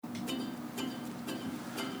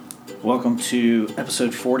Welcome to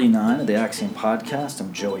episode 49 of the Axiom Podcast.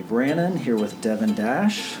 I'm Joey Brannon here with Devin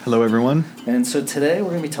Dash. Hello, everyone. And so today we're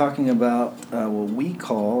going to be talking about what we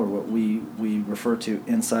call, or what we refer to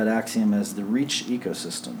inside Axiom as the Reach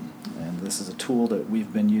ecosystem. And this is a tool that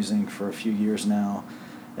we've been using for a few years now.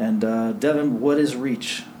 And Devin, what is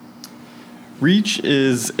Reach? Reach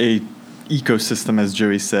is a ecosystem, as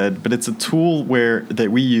Joey said, but it's a tool that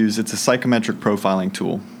we use. It's a psychometric profiling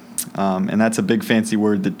tool. And that's a big fancy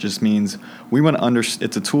word that just means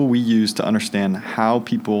it's a tool we use to understand how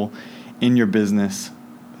people in your business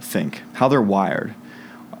think, how they're wired.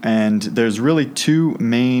 And there's really two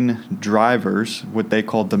main drivers, what they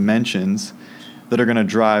call dimensions, that are going to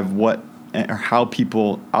drive what or how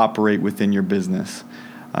people operate within your business.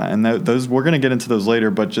 And those we're going to get into those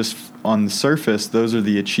later, but just on the surface, those are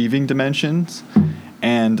the achieving dimensions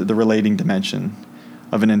and the relating dimension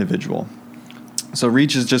of an individual. So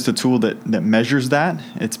Reach is just a tool that measures that.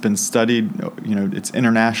 It's been studied, it's an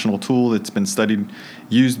international tool. It's been studied,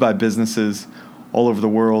 used by businesses all over the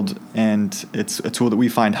world, and it's a tool that we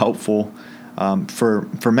find helpful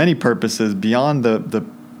for many purposes beyond the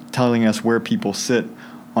telling us where people sit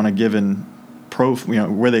on a given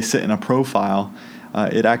where they sit in a profile.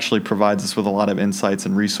 It actually provides us with a lot of insights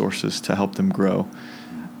and resources to help them grow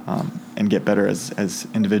and get better as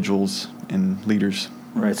individuals and leaders.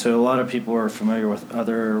 Right, so a lot of people are familiar with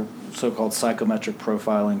other so-called psychometric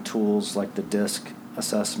profiling tools like the DISC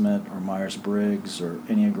assessment or Myers-Briggs or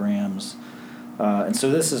Enneagrams. And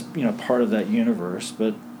so this is, part of that universe.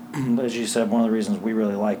 But as you said, one of the reasons we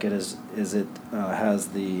really like it is it has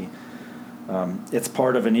it's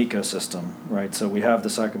part of an ecosystem, right? So we have the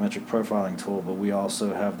psychometric profiling tool, but we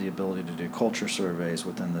also have the ability to do culture surveys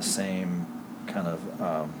within the same kind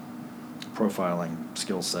of profiling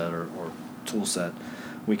skill set or tool set.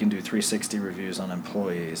 We can do 360 reviews on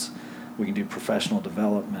employees. We can do professional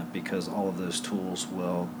development because all of those tools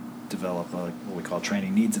will develop what we call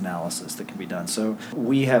training needs analysis that can be done. So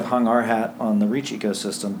we have hung our hat on the Reach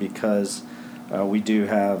ecosystem because we do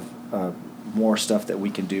have more stuff that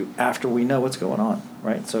we can do after we know what's going on,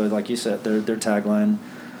 right? So like you said, their tagline,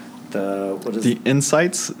 the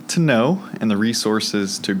insights to know and the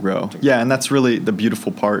resources to grow. Yeah, and that's really the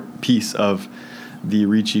beautiful piece of the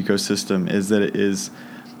Reach ecosystem is that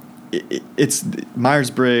it's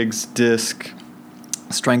Myers-Briggs, DISC,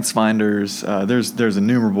 StrengthsFinders. There's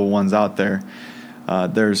innumerable ones out there.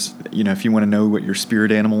 There's if you want to know what your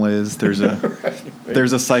spirit animal is, there's a right.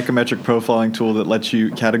 There's a psychometric profiling tool that lets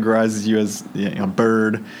you categorizes you as a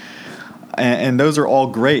bird, and those are all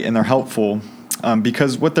great and they're helpful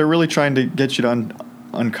because what they're really trying to get you to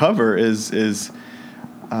uncover is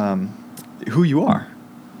who you are.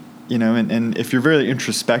 And if you're very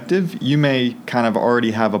introspective, you may kind of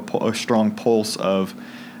already have a strong pulse of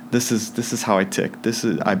this is how I tick.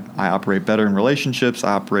 I operate better in relationships.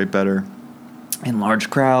 I operate better in large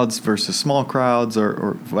crowds versus small crowds,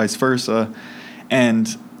 or vice versa.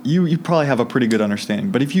 And you probably have a pretty good understanding.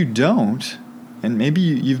 But if you don't, and maybe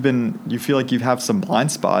you feel like you have some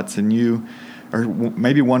blind spots, and you are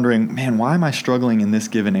maybe wondering, man, why am I struggling in this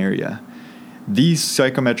given area? These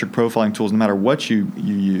psychometric profiling tools, no matter what you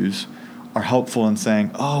use, are helpful in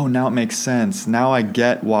saying, oh, now it makes sense. Now I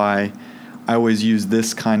get why I always use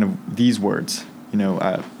these words.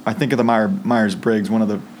 I think of the Myers-Briggs. One of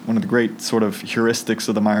the great sort of heuristics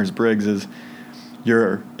of the Myers-Briggs is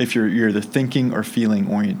if you're either thinking or feeling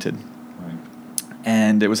oriented. Right.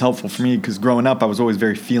 And it was helpful for me because growing up I was always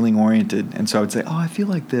very feeling oriented, and so I would say, oh, I feel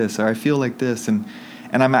like this, or I feel like this, and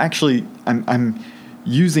I'm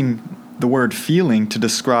using the word feeling to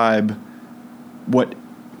describe what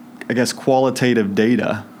I guess qualitative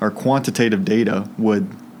data or quantitative data would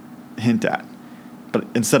hint at. But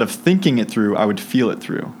instead of thinking it through, I would feel it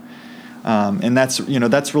through. And that's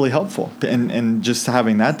really helpful and just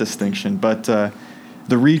having that distinction. But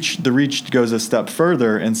the reach goes a step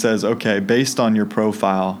further and says, okay, based on your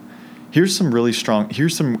profile, here's some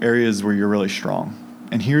areas where you're really strong.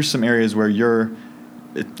 And here's some areas where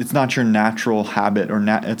it's not your natural habit or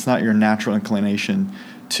it's not your natural inclination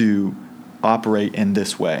to operate in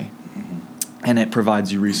this way. Mm-hmm. And it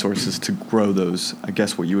provides you resources to grow those, I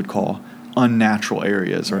guess what you would call unnatural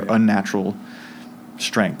areas or unnatural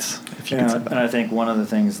strengths. If you could say that. And I think one of the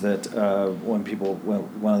things that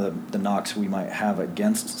one of the knocks we might have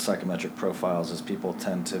against psychometric profiles is people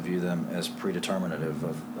tend to view them as predeterminative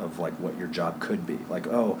of like what your job could be. Like,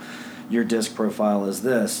 oh, your DISC profile is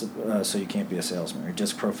this, so you can't be a salesman. Your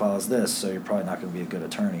DISC profile is this, so you're probably not going to be a good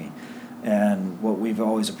attorney. And what we've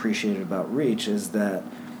always appreciated about Reach is that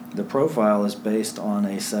the profile is based on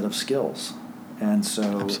a set of skills. And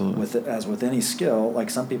so Absolutely. as with any skill, like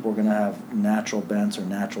some people are going to have natural bents or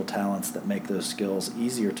natural talents that make those skills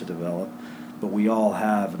easier to develop, but we all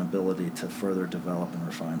have an ability to further develop and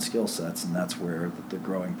refine skill sets, and that's where the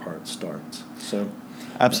growing part starts. So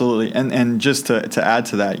absolutely. And just to add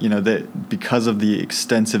to that, that because of the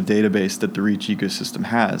extensive database that the Reach ecosystem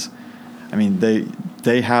has, I mean,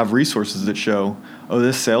 they have resources that show,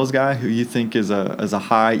 this sales guy who you think is a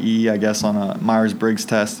high E, I guess, on a Myers-Briggs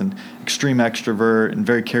test, and extreme extrovert and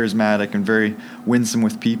very charismatic and very winsome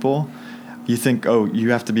with people, you think,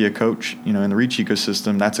 you have to be a coach, in the Reach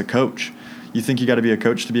ecosystem, that's a coach. You think you got to be a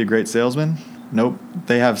coach to be a great salesman? Nope.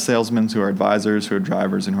 They have salesmen who are advisors, who are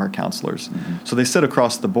drivers, and who are counselors. Mm-hmm. So they sit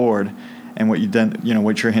across the board. And what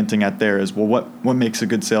what you're hinting at there is, well, what makes a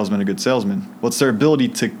good salesman a good salesman? Well, it's their ability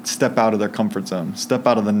to step out of their comfort zone, step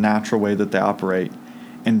out of the natural way that they operate,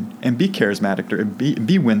 and be charismatic, or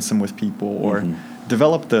be winsome with people, or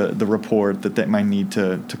develop the rapport that they might need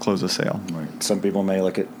to close a sale. Right. Some people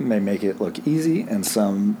may make it look easy, and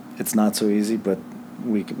some it's not so easy. But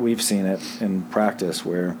we've seen it in practice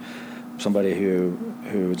where somebody who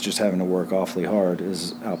is just having to work awfully hard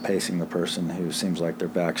is outpacing the person who seems like they're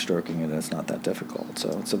backstroking it, and it's not that difficult.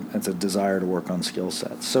 So it's a desire to work on skill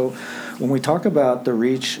sets. So when we talk about the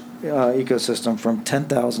Reach ecosystem from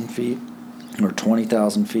 10,000 feet or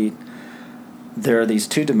 20,000 feet, there are these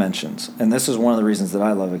two dimensions. And this is one of the reasons that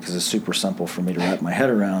I love it, because it's super simple for me to wrap my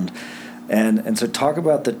head around. And so talk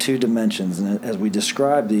about the two dimensions. And as we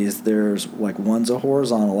describe these, there's like one's a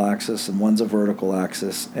horizontal axis and one's a vertical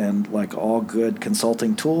axis. And like all good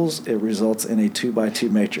consulting tools, it results in a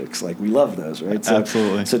 2x2 matrix. Like we love those, right? So,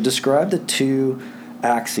 absolutely. So describe the two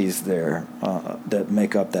axes there that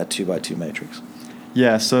make up that 2x2 matrix.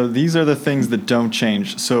 Yeah, so these are the things that don't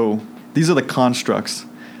change. So these are the constructs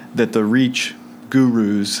that the Reach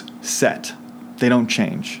gurus set. They don't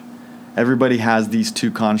change. Everybody has these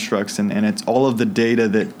two constructs, and it's all of the data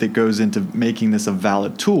that goes into making this a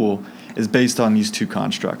valid tool is based on these two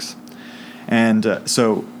constructs. And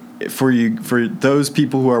so for those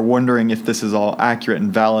people who are wondering if this is all accurate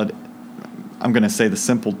and valid, I'm going to say the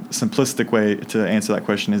simplistic way to answer that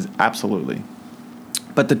question is absolutely.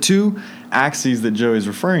 But the two axes that Joey is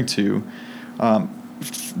referring to,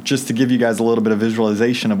 just to give you guys a little bit of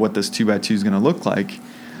visualization of what this 2x2 is going to look like,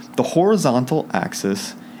 the horizontal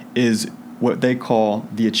axis is what they call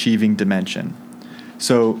the achieving dimension.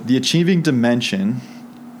 So the achieving dimension,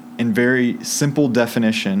 in very simple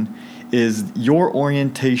definition, is your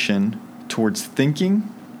orientation towards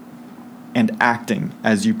thinking and acting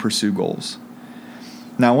as you pursue goals.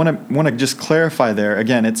 Now, I want to just clarify there.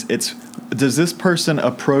 Again, it's does this person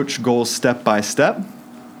approach goals step by step,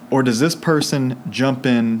 or does this person jump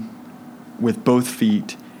in with both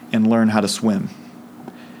feet and learn how to swim?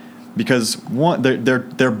 Because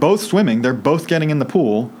they're both swimming, they're both getting in the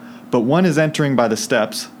pool, but one is entering by the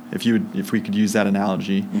steps, if we could use that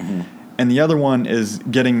analogy, and the other one is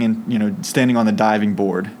getting in, standing on the diving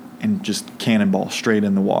board and just cannonball straight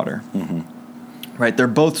in the water. Right? They're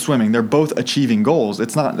both swimming, they're both achieving goals.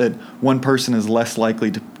 It's not that one person is less likely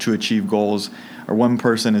to achieve goals, or one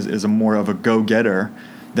person is a more of a go-getter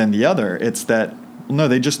than the other. It's that, no,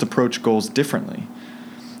 they just approach goals differently.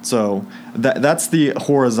 So that's the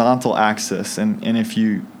horizontal axis, and if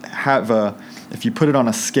you put it on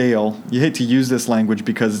a scale, you hate to use this language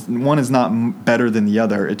because one is not better than the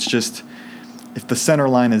other. It's just, if the center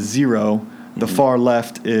line is 0, the far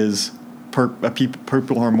left is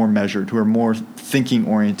people who are more measured, who are more thinking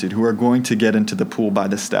oriented, who are going to get into the pool by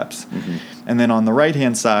the steps. And then on the right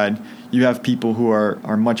hand side, you have people who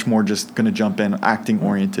are much more just going to jump in, acting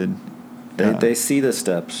oriented. They see the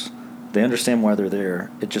steps. They understand why they're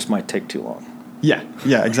there. It just might take too long. Yeah,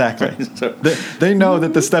 exactly. So, they know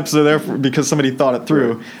that the steps are there because somebody thought it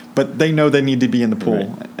through, but they know they need to be in the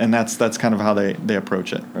pool, and that's kind of how they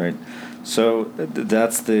approach it. Right. So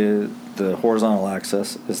that's the horizontal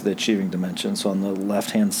axis is the achieving dimension. So on the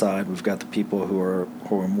left-hand side, we've got the people who are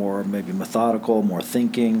more maybe methodical, more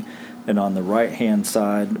thinking, and on the right-hand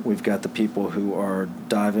side, we've got the people who are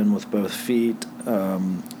diving with both feet.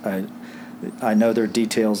 I know there are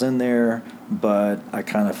details in there, but I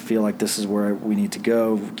kind of feel like this is where we need to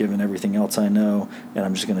go, given everything else I know, and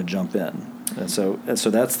I'm just going to jump in. And so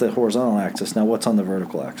that's the horizontal axis. Now, what's on the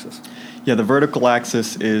vertical axis? Yeah, the vertical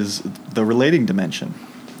axis is the relating dimension,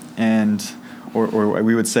 or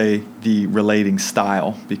we would say the relating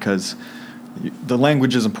style, because the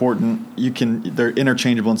language is important. They're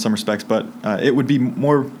interchangeable in some respects, but it would be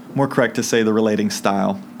more correct to say the relating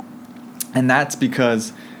style, and that's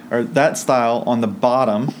because. Or that style on the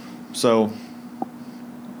bottom, so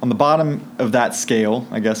on the bottom of that scale,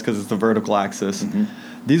 I guess because it's the vertical axis,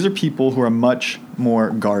 These are people who are much more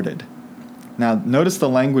guarded. Now, notice the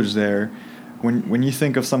language there. When you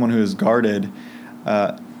think of someone who is guarded,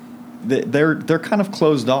 they're kind of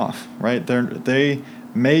closed off, right? It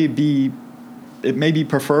may be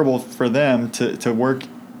preferable for them to work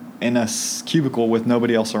in a cubicle with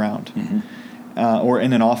nobody else around, or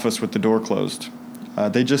in an office with the door closed.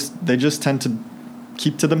 They just tend to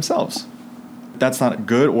keep to themselves. That's not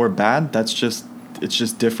good or bad. It's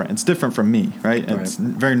just different. It's different from me, right? Right. It's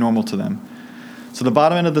very normal to them. So the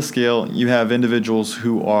bottom end of the scale, you have individuals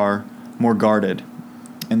who are more guarded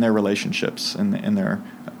in their relationships and in their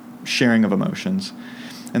sharing of emotions.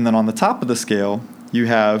 And then on the top of the scale, you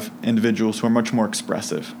have individuals who are much more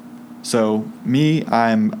expressive. So me,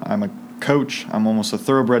 I'm a coach. I'm almost a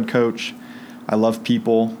thoroughbred coach. I love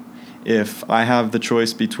people. If I have the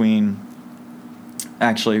choice between,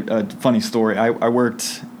 actually, a funny story. I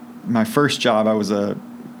worked, my first job, I was at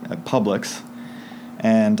Publix,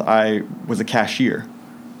 and I was a cashier.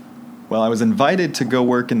 Well, I was invited to go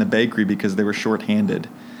work in the bakery because they were shorthanded.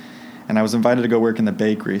 And I was invited to go work in the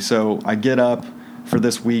bakery. So I get up for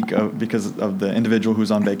this week because of the individual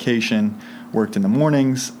who's on vacation, worked in the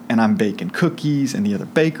mornings, and I'm baking cookies and the other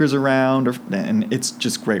bakers around, and it's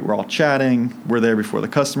just great. We're all chatting. We're there before the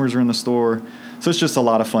customers are in the store. So it's just a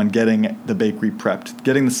lot of fun getting the bakery prepped,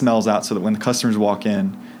 getting the smells out so that when the customers walk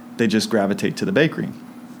in, they just gravitate to the bakery.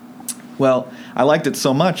 Well, I liked it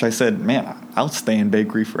so much, I said, man, I'll stay in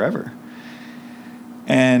bakery forever.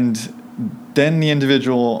 And then the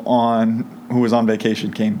individual who was on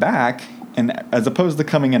vacation came back, and as opposed to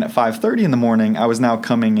coming in at 5:30 in the morning, I was now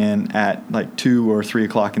coming in at like 2 or 3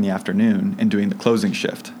 o'clock in the afternoon and doing the closing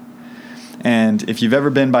shift. And if you've ever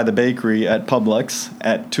been by the bakery at Publix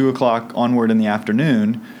at 2 o'clock onward in the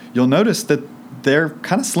afternoon, you'll notice that they're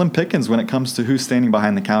kind of slim pickings when it comes to who's standing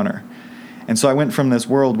behind the counter. And so I went from this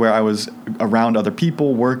world where I was around other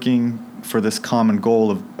people working for this common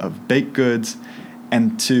goal of baked goods,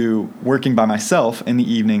 and to working by myself in the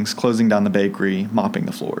evenings, closing down the bakery, mopping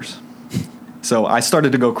the floors. So I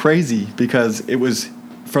started to go crazy because it was,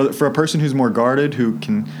 for a person who's more guarded, who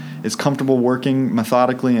is comfortable working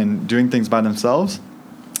methodically and doing things by themselves,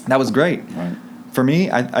 that was great. Right. For me,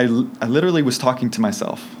 I literally was talking to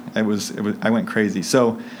myself. I went crazy.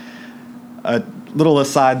 So a little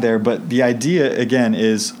aside there, but the idea, again,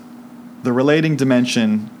 is the relating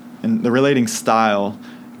dimension and the relating style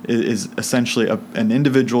is essentially an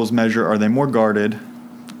individual's measure. Are they more guarded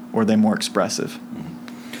or are they more expressive?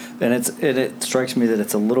 And it strikes me that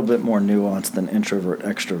it's a little bit more nuanced than introvert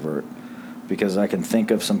extrovert, because I can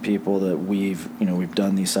think of some people that we've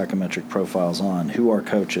done these psychometric profiles on who are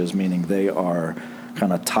coaches, meaning they are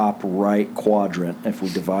kind of top right quadrant. If we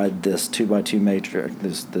divide this 2x2 matrix,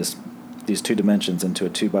 these two dimensions into a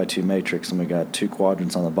 2x2 matrix, and we got 2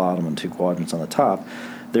 quadrants on the bottom and 2 quadrants on the top,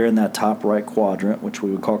 they're in that top right quadrant, which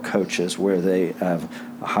we would call coaches, where they have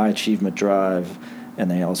a high achievement drive and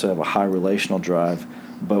they also have a high relational drive.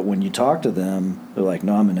 But when you talk to them, they're like,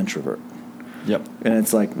 no, I'm an introvert. Yep. And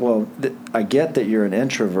it's like, well, I get that you're an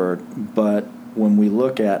introvert, but when we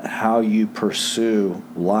look at how you pursue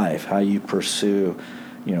life, how you pursue,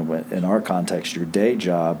 in our context, your day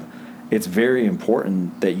job, it's very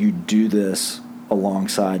important that you do this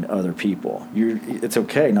alongside other people. It's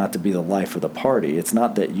okay not to be the life of the party. It's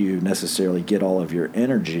not that you necessarily get all of your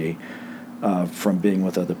energy from being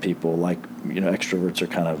with other people. Like, extroverts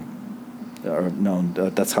are known,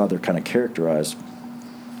 that's how they're kind of characterized.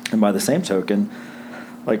 And by the same token,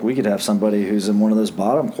 like, we could have somebody who's in one of those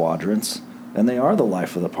bottom quadrants and they are the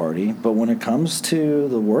life of the party, but when it comes to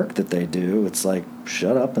the work that they do, it's like,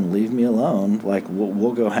 shut up and leave me alone. Like,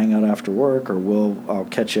 we'll go hang out after work, or I'll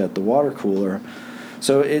catch you at the water cooler.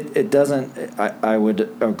 So it doesn't, I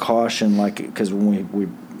would caution, like, because when we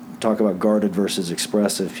talk about guarded versus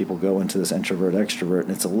expressive, people go into this introvert extrovert,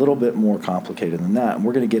 and it's a little bit more complicated than that, and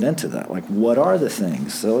we're going to get into that. Like, what are the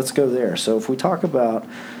things? So let's go there. So if we talk about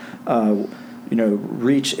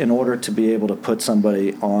reach, in order to be able to put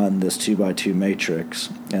somebody on this 2x2 matrix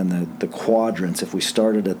and the quadrants, if we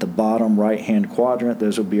started at the bottom right-hand quadrant,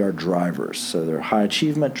 those would be our drivers. So they're high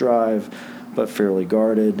achievement drive, but fairly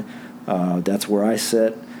guarded. That's where I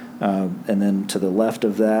sit. And then to the left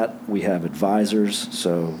of that, we have advisors,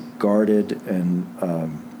 so guarded and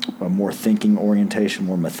a more thinking orientation,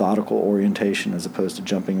 more methodical orientation, as opposed to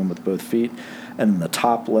jumping in with both feet. And in the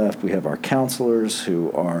top left, we have our counselors,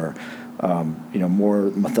 who are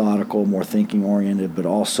more methodical, more thinking oriented, but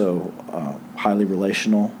also highly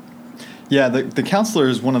relational. Yeah, the counselor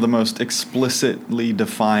is one of the most explicitly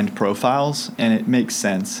defined profiles, and it makes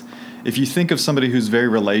sense. If you think of somebody who's very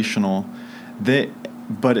relational, they're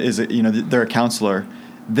a counselor,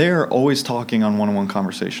 they're always talking on one-on-one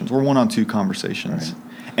conversations or one-on-two conversations. Right.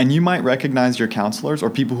 And you might recognize your counselors or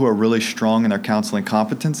people who are really strong in their counseling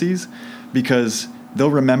competencies because they'll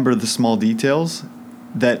remember the small details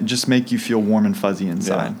that just make you feel warm and fuzzy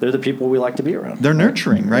inside. Yeah. They're the people we like to be around. They're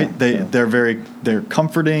nurturing, right? Yeah. They're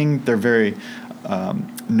comforting. They're very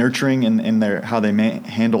nurturing in their how they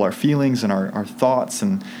handle our feelings and our thoughts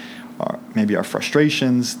and maybe our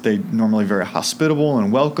frustrations. They normally very hospitable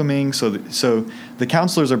and welcoming. So the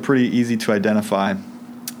counselors are pretty easy to identify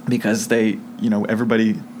because they,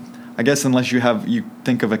 everybody. I guess unless you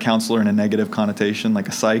think of a counselor in a negative connotation, like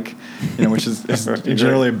a psych, which is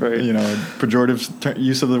generally a pejorative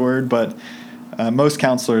use of the word, but most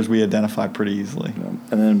counselors we identify pretty easily.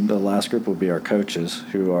 And then the last group will be our coaches,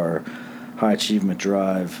 who are high achievement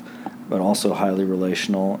drive, but also highly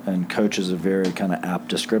relational. And coach is a very kind of apt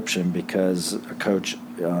description because a coach,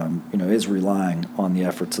 is relying on the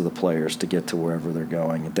efforts of the players to get to wherever they're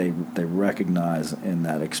going. They recognize in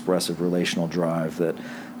that expressive relational drive that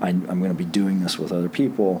I'm going to be doing this with other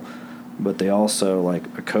people, but they also,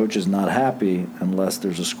 like, a coach is not happy unless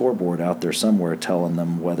there's a scoreboard out there somewhere telling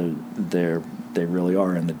them whether they really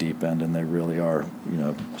are in the deep end and they really are,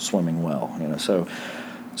 swimming well.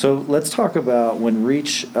 So let's talk about when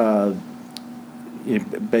Reach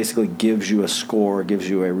it basically gives you a score, gives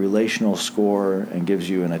you a relational score, and gives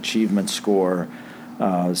you an achievement score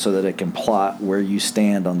so that it can plot where you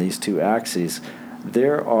stand on these two axes.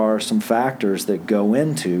 There are some factors that go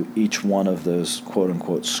into each one of those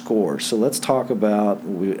quote-unquote scores. So let's talk about,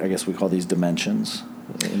 I guess we call these dimensions.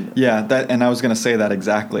 Yeah, and I was going to say that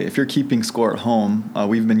exactly. If you're keeping score at home,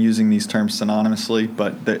 we've been using these terms synonymously,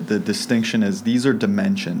 but the distinction is these are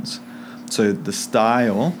dimensions. So the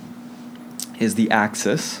style is the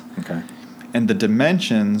axis, okay, and the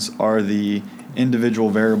dimensions are the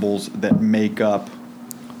individual variables that make up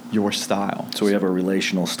your style. So we have a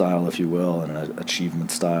relational style, if you will, and an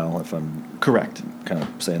achievement style, if I'm correct. Kind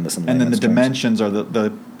of saying this in and then the terms. Dimensions are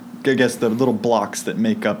the little blocks that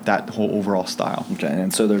make up that whole overall style. Okay,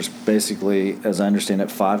 and so there's basically, as I understand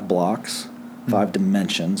it, 5 blocks, 5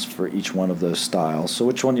 dimensions for each one of those styles. So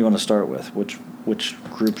which one do you want to start with? Which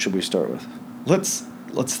group should we start with?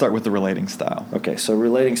 Let's start with the relating style. Okay, so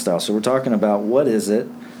relating style. So we're talking about what is it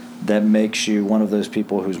that makes you one of those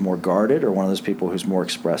people who's more guarded, or one of those people who's more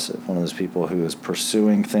expressive, one of those people who is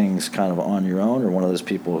pursuing things kind of on your own, or one of those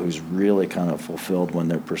people who's really kind of fulfilled when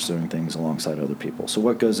they're pursuing things alongside other people. So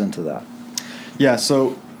what goes into that? Yeah,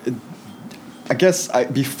 so I guess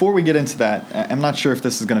before we get into that, I'm not sure if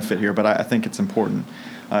this is going to fit here, but I think it's important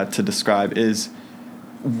to describe is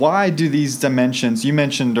why do these dimensions, you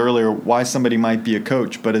mentioned earlier why somebody might be a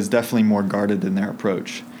coach but is definitely more guarded in their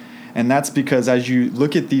approach. And that's because as you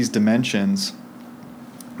look at these dimensions,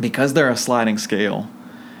 because they're a sliding scale,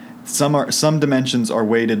 some dimensions are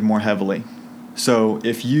weighted more heavily. So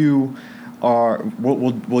if you are,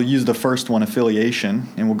 we'll use the first one, affiliation,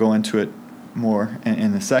 and we'll go into it more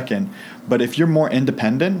in a second. But if you're more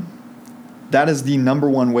independent, that is the number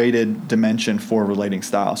one weighted dimension for relating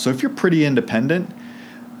style. So if you're pretty independent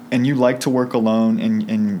and you like to work alone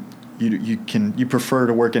and you prefer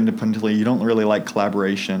to work independently, you don't really like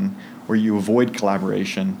collaboration, or you avoid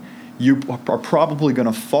collaboration, you are probably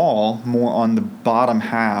going to fall more on the bottom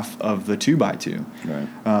half of the 2x2,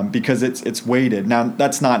 right? Because it's weighted. Now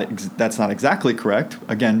that's not exactly correct.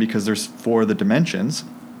 Again, because there's 4 of the dimensions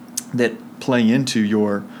that play into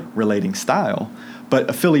your relating style, but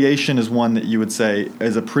affiliation is one that you would say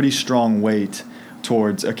is a pretty strong weight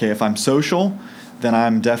towards. Okay, if I'm social, then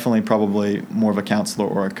I'm definitely probably more of a counselor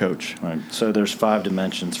or a coach. Right. So there's 5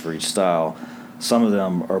 dimensions for each style. Some of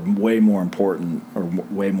them are way more important or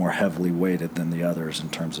way more heavily weighted than the others in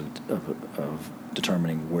terms of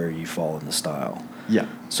determining where you fall in the style. Yeah.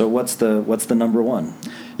 So what's the number one?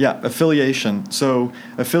 Yeah, affiliation. So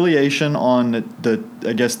affiliation on the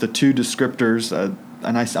 2 descriptors,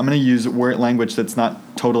 and I'm going to use language that's not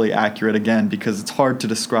totally accurate again because it's hard to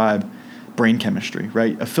describe brain chemistry,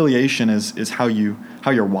 right? Affiliation is how you're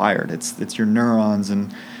wired. It's your neurons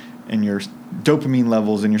and your dopamine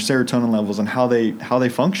levels and your serotonin levels and how they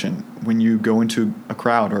function when you go into a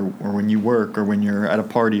crowd or when you work or when you're at a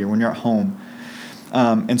party or when you're at home.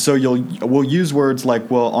 And so we'll use words like,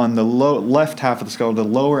 well, on the left half of the scale, the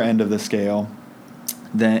lower end of the scale,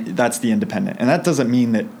 then that's the independent, and that doesn't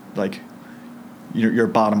mean that like you're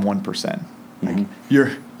bottom 1%. Like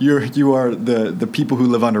Mm-hmm. you are the people who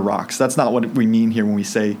live under rocks. That's not what we mean here when we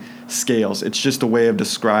say scales. It's just a way of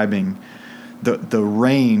describing the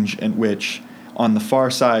range in which on the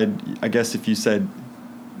far side, I guess if you said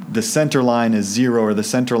the center line is 0 or the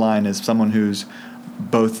center line is someone who's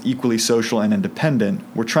both equally social and independent,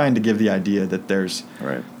 we're trying to give the idea that there's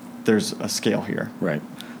a scale here. Right.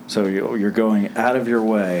 So you're going out of your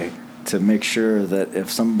way to make sure that if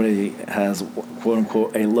somebody has, quote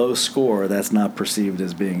unquote, a low score, that's not perceived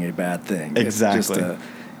as being a bad thing. Exactly.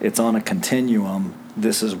 It's on a continuum.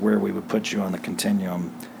 This is where we would put you on the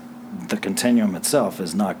continuum. The continuum itself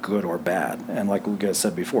is not good or bad. And like we guys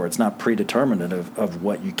said before, it's not predeterminative of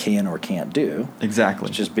what you can or can't do. Exactly.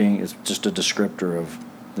 It's just a descriptor of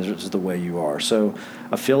this is the way you are. So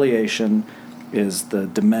affiliation is the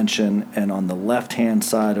dimension, and on the left-hand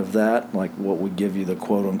side of that, like what would give you the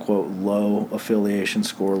quote-unquote low affiliation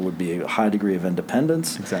score would be a high degree of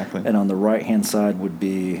independence. Exactly. And on the right-hand side would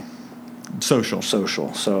be social.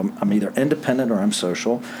 So I'm either independent or I'm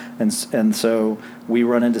social, and so we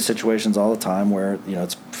run into situations all the time where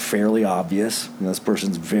it's fairly obvious this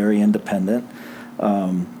person's very independent,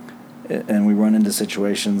 and we run into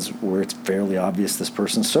situations where it's fairly obvious this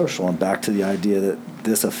person's social. And back to the idea that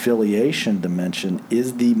this affiliation dimension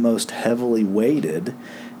is the most heavily weighted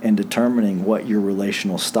in determining what your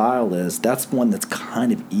relational style is. That's one that's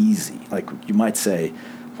kind of easy. Like you might say,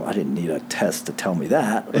 well, I didn't need a test to tell me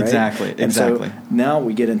that, right? Exactly. And so now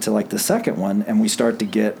we get into like the second one, and we start to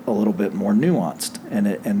get a little bit more nuanced.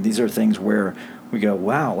 And these are things where we go,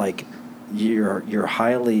 wow, like you're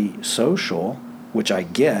highly social, which I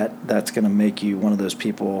get. That's going to make you one of those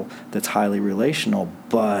people that's highly relational,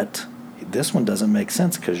 but this one doesn't make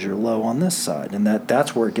sense because you're low on this side. And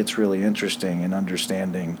that's where it gets really interesting in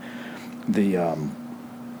understanding the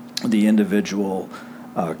individual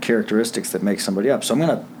characteristics that make somebody up. So I'm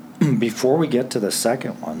going to, before we get to the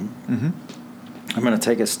second one, I'm going to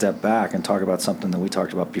take a step back and talk about something that we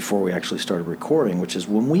talked about before we actually started recording, which is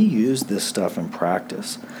when we use this stuff in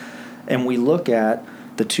practice and we look at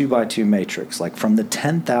the 2x2 matrix, like from the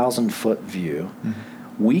 10,000-foot view,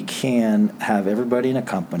 we can have everybody in a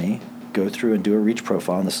company go through and do a reach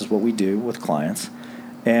profile, and this is what we do with clients,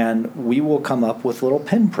 and we will come up with little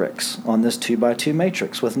pinpricks on this 2x2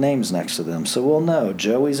 matrix with names next to them. So we'll know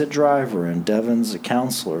Joey's a driver, and Devin's a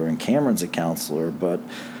counselor, and Cameron's a counselor,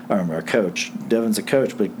 or a coach. Devin's a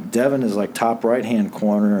coach, but Devin is like top right-hand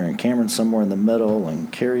corner, and Cameron's somewhere in the middle,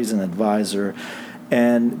 and Carrie's an advisor.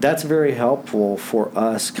 And that's very helpful for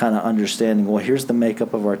us kind of understanding, well, here's the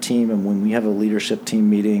makeup of our team, and when we have a leadership team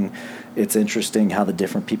meeting, it's interesting how the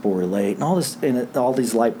different people relate, and all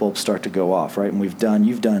these light bulbs start to go off, right? And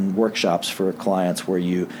you've done workshops for clients where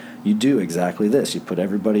you do exactly this. You put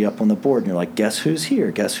everybody up on the board, and you're like, guess who's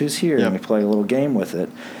here? Guess who's here? Yep. And we play a little game with it.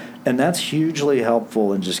 And that's hugely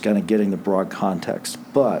helpful in just kind of getting the broad context.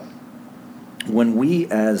 But when we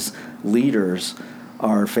as leaders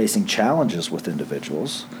are facing challenges with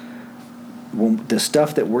individuals, the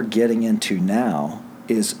stuff that we're getting into now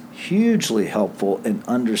is hugely helpful in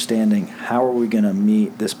understanding how are we going to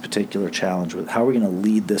meet this particular challenge, how are we going to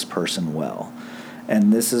lead this person well.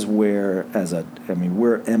 And this is where,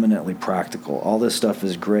 we're eminently practical. All this stuff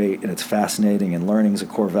is great, and it's fascinating, and learning is a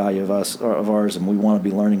core value of ours, and we want to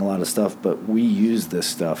be learning a lot of stuff, but we use this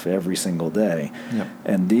stuff every single day. Yep.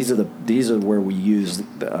 And these are where we use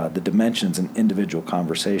the dimensions in individual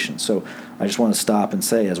conversations. So I just want to stop and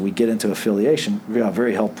say, as we get into affiliation,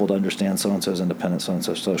 very helpful to understand so-and-so's independent,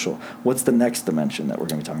 so-and-so's social. What's the next dimension that we're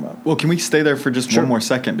going to be talking about? Well, can we stay there for just Sure. one more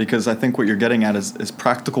second? Because I think what you're getting at is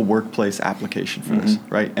practical workplace application for this,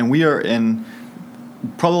 right? And we are in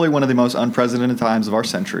probably one of the most unprecedented times of our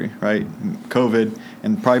century, right? COVID,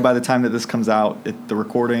 and probably by the time that this comes out, the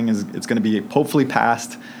recording it's going to be hopefully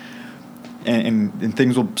past, and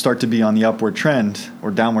things will start to be on the upward trend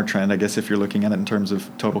or downward trend, I guess, if you're looking at it in terms of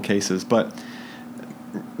total cases. But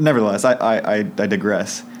nevertheless, I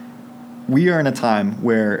digress. We are in a time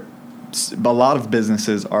where a lot of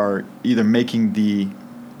businesses are either making the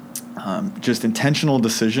just intentional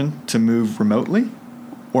decision to move remotely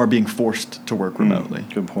or being forced to work remotely.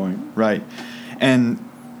 Good point. Right. And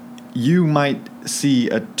you might see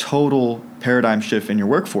a total paradigm shift in your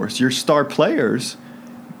workforce. Your star players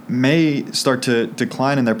may start to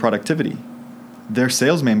decline in their productivity. Their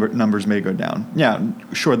sales numbers may go down. Yeah,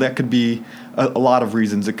 sure, that could be a lot of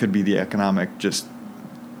reasons. It could be the economic just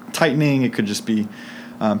tightening. It could just be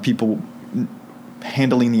people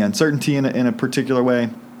handling the uncertainty in a particular way.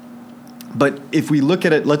 But if we look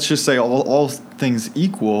at it, let's just say all things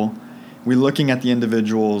equal, we're looking at the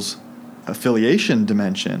individual's affiliation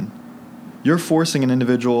dimension. You're forcing an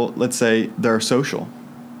individual, let's say they're social.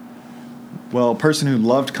 Well, a person who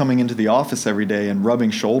loved coming into the office every day and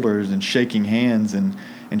rubbing shoulders and shaking hands and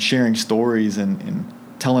sharing stories and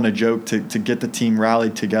telling a joke to get the team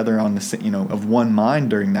rallied together on of one mind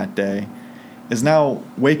during that day is now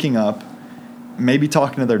waking up maybe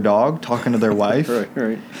talking to their dog, talking to their wife,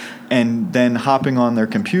 right. and then hopping on their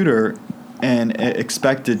computer and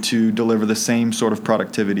expected to deliver the same sort of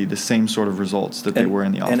productivity, the same sort of results that they were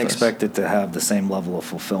in the office. And expected to have the same level of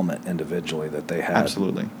fulfillment individually that they had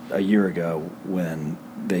Absolutely. a year ago when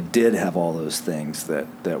they did have all those things that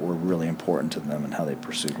were really important to them and how they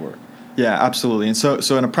pursued work. Yeah, absolutely. And so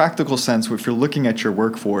in a practical sense, if you're looking at your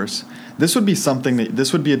workforce, this would be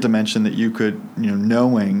a dimension that you could,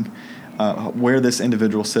 knowing where this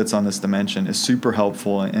individual sits on this dimension is super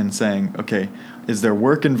helpful in saying, okay, is their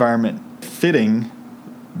work environment fitting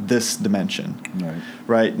this dimension?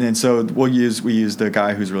 Right. And so we use the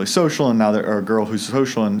guy who's really social and or a girl who's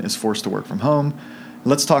social and is forced to work from home.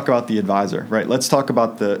 Let's talk about the advisor, right? Let's talk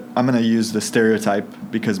about I'm going to use the stereotype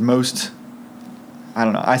because I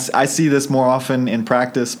don't know. I see this more often in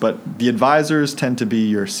practice, but the advisors tend to be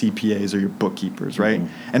your CPAs or your bookkeepers, right?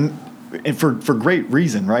 Mm-hmm. And for great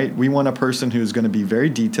reason, right? We want a person who's going to be very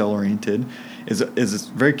detail-oriented, is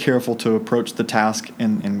very careful to approach the task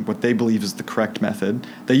in what they believe is the correct method.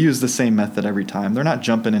 They use the same method every time. They're not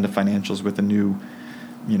jumping into financials with a new,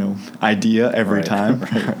 idea every time,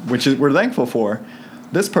 which we're thankful for.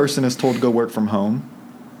 This person is told to go work from home,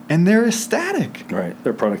 and they're ecstatic. Right.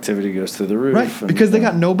 Their productivity goes through the roof. Right, because they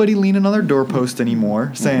got nobody leaning on their doorpost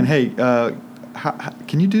anymore saying, hey,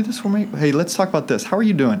 can you do this for me? Hey, let's talk about this. How are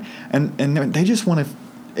you doing? And they just want to,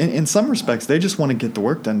 in some respects, they just want to get the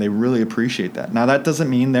work done. They really appreciate that. Now, that doesn't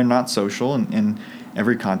mean they're not social in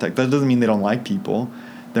every context. That doesn't mean they don't like people.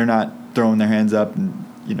 They're not throwing their hands up and,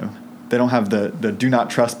 they don't have the do not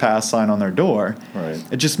trespass sign on their door. Right.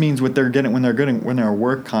 It just means what they're getting when they're in a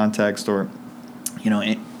work context or,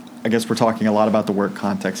 I guess we're talking a lot about the work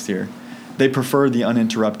context here. They prefer the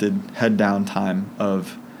uninterrupted head down time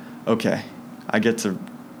of, okay, I get to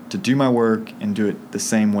do my work and do it the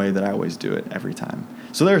same way that I always do it every time.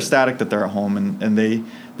 So they're ecstatic that they're at home and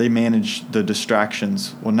they manage the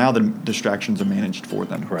distractions. Well, now the distractions are managed for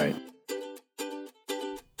them. Right.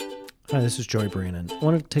 Hi, this is Joey Brannon. I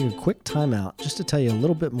wanted to take a quick time out just to tell you a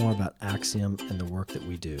little bit more about Axiom and the work that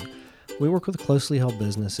we do. We work with closely held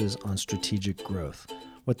businesses on strategic growth.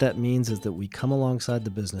 What that means is that we come alongside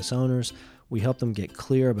the business owners, we help them get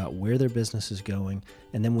clear about where their business is going,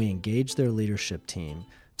 and then we engage their leadership team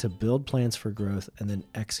to build plans for growth and then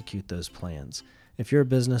execute those plans. If you're a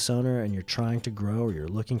business owner and you're trying to grow or you're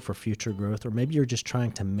looking for future growth, or maybe you're just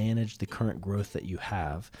trying to manage the current growth that you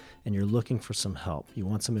have and you're looking for some help, you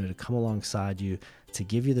want somebody to come alongside you to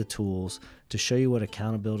give you the tools, to show you what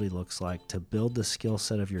accountability looks like, to build the skill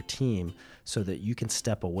set of your team so that you can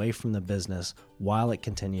step away from the business while it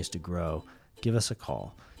continues to grow, give us a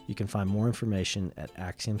call. You can find more information at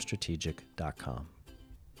axiomstrategic.com.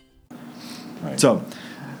 Right. So,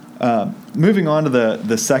 moving on to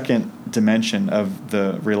the second dimension of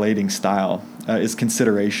the relating style is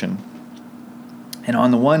consideration. And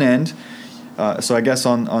on the one end, so I guess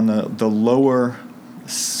on the lower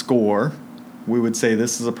score, we would say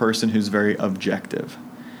this is a person who's very objective.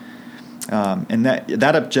 And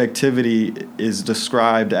that objectivity is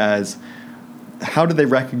described as how do they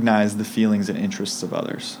recognize the feelings and interests of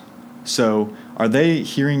others? So are they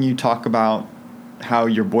hearing you talk about how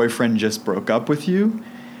your boyfriend just broke up with you?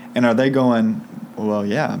 And are they going, well,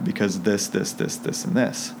 yeah, because this, and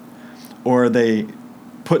this? Or are they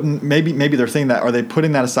putting, maybe they're thinking that, are they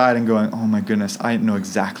putting that aside and going, oh my goodness, I know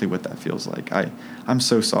exactly what that feels like. I'm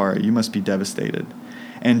so sorry. You must be devastated.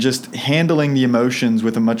 And just handling the emotions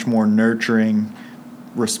with a much more nurturing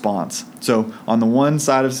response. So on the one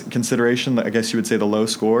side of consideration, I guess you would say the low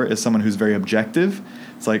score is someone who's very objective.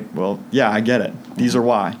 It's like, well, yeah, I get it. These are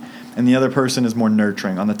why. And the other person is more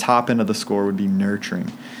nurturing. On the top end of the score would be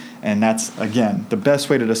nurturing. And that's, again, the best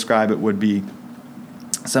way to describe it would be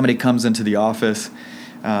somebody comes into the office.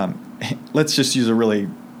 Let's just use a really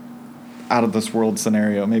out of this world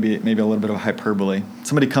scenario, maybe a little bit of hyperbole.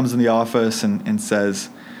 Somebody comes in the office and says,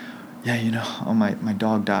 yeah, my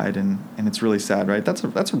dog died and it's really sad, right? That's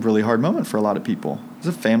a really hard moment for a lot of people. It's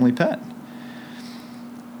a family pet.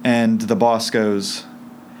 And the boss goes,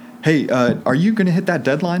 hey, are you going to hit that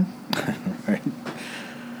deadline? Right.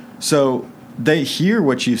 So they hear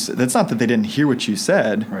what you said. That's not that they didn't hear what you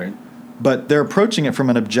said. Right. But they're approaching it from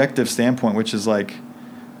an objective standpoint, which is like,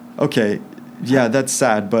 okay, yeah, that's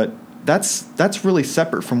sad, but that's really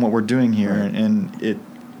separate from what we're doing here. Right. And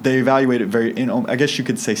they evaluate it very, I guess you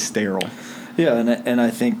could say sterile. Yeah, and I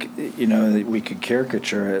think, we could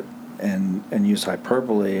caricature it and use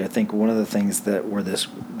hyperbole. I think one of the things where this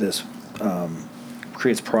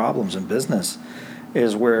creates problems in business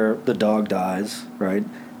is where the dog dies, right?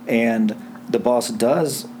 And the boss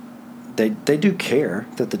they do care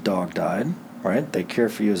that the dog died, right? They care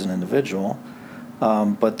for you as an individual,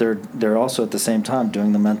 But they're also at the same time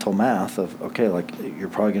doing the mental math of, okay, like you're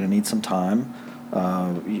probably going to need some time.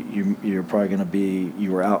 You're probably going to be,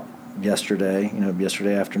 you were out yesterday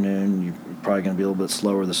afternoon, you're probably going to be a little bit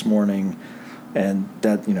slower this morning, and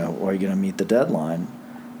that, are you going to meet the deadline?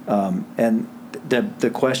 And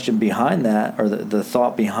the question behind that, or the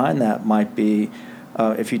thought behind that might be,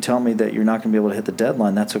 if you tell me that you're not going to be able to hit the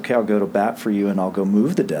deadline, that's okay. I'll go to bat for you and I'll go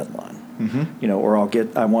move the deadline. Mm-hmm. Or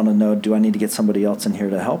I want to know, do I need to get somebody else in here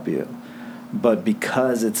to help you? But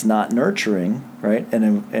because it's not nurturing, right,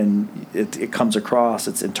 and it comes across,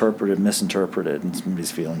 it's misinterpreted, and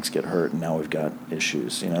somebody's feelings get hurt, and now we've got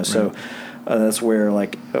issues, Right. So that's where,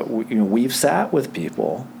 we've sat with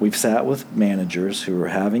people, we've sat with managers who are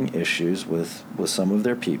having issues with some of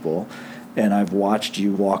their people, and I've watched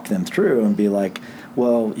you walk them through and be like,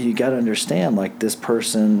 well, you got to understand, like, this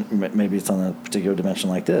person, maybe it's on a particular dimension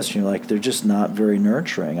like this, they're just not very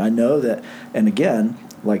nurturing. I know that, and again,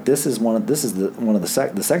 like the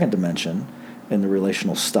second dimension in the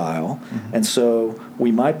relational style, mm-hmm. and so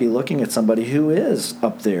we might be looking at somebody who is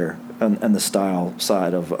up there on the style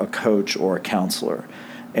side of a coach or a counselor,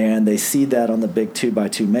 and they see that on the big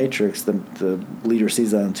 2x2 matrix. The leader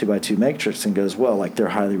sees that on the 2x2 matrix and goes, well, like, they're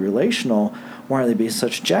highly relational. Why are they being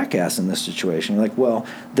such jackass in this situation? You're like, well,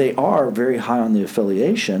 they are very high on the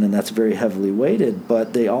affiliation, and that's very heavily weighted,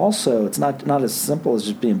 but they also, it's not as simple as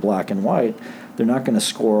just being black and white. They're not going to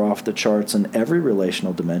score off the charts in every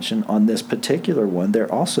relational dimension. On this particular one,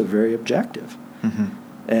 they're also very objective. Mm-hmm.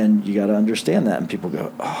 And you got to understand that. And people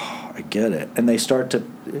go, oh, I get it. And they start to,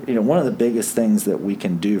 one of the biggest things that we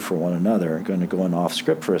can do for one another, I'm going to go off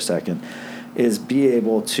script for a second, is be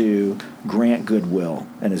able to grant goodwill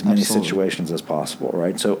in as many Absolutely. situations as possible,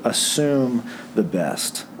 right? So assume the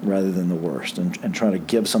best rather than the worst, and try to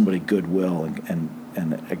give somebody goodwill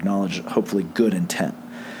and acknowledge, hopefully, good intent.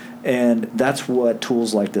 And that's what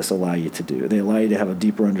tools like this allow you to do. They allow you to have a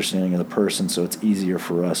deeper understanding of the person, so it's easier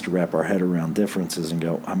for us to wrap our head around differences and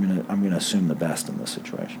go, I'm gonna assume the best in this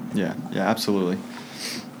situation. Yeah, absolutely.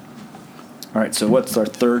 All right, so what's our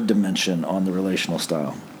third dimension on the relational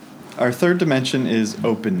style? Our third dimension is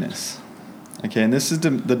openness. Okay, and this is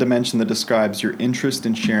the dimension that describes your interest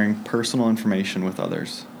in sharing personal information with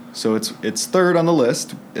others. So it's third on the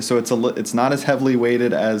list. So it's not as heavily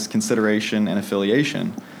weighted as consideration and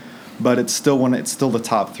affiliation, but it's still the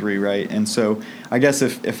top three, right? And so I guess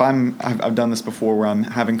if I've done this before, where I'm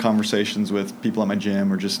having conversations with people at my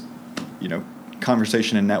gym, or just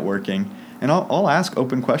conversation and networking, and I'll ask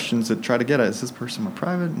open questions that try to get at, is this person more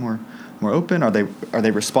private, more open? Are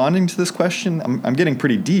they responding to this question? I'm getting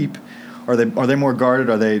pretty deep. Are they more guarded?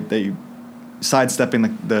 Are they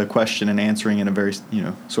sidestepping the question and answering in a very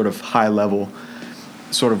sort of high level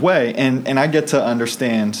sort of way, and I get to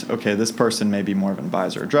understand, okay, this person may be more of an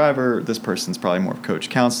advisor or driver, this person's probably more of a coach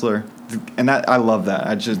counselor, and that I love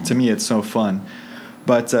that. To me it's so fun.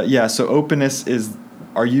 But so openness is,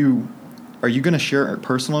 are you going to share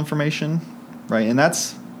personal information, right? And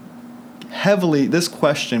that's heavily, this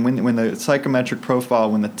question, when the psychometric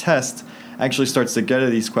profile, when the test actually starts to get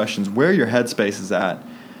at these questions, where your headspace is at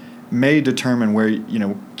may determine where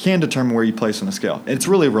can determine where you place on the scale. It's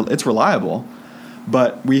reliable,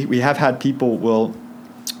 but we have had people will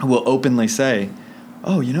openly say,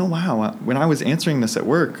 oh, wow, when I was answering this at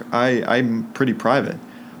work, I'm pretty private,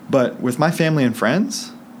 but with my family and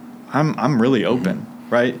friends, I'm really open, mm-hmm.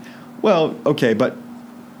 right? Well, okay, but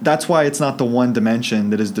that's why it's not the one dimension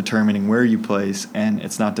that is determining where you place, and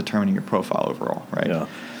it's not determining your profile overall, right? Yeah.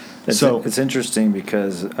 It's interesting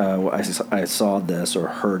because I saw this or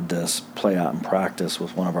heard this play out in practice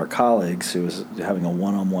with one of our colleagues who was having a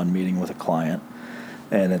one-on-one meeting with a client,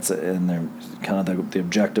 and the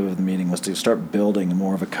objective of the meeting was to start building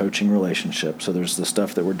more of a coaching relationship. So there's the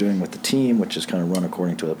stuff that we're doing with the team, which is kind of run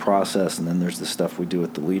according to a process, and then there's the stuff we do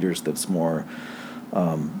with the leaders that's more,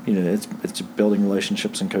 it's building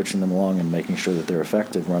relationships and coaching them along and making sure that they're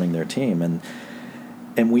effective running their team.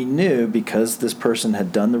 And we knew, because this person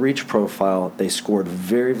had done the reach profile, they scored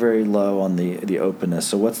very, very low on the openness.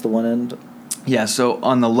 So what's the one end? Yeah, so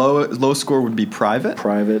on the low score would be private.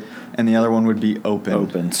 Private. And the other one would be open.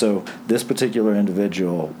 Open. So this particular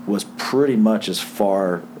individual was pretty much as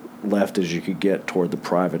far left as you could get toward the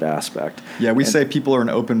private aspect. Yeah, we say people are an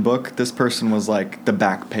open book. This person was like the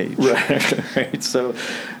back page. Right. So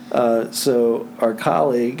our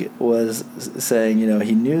colleague was saying,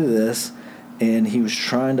 he knew this, and he was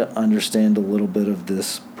trying to understand a little bit of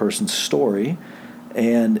this person's story,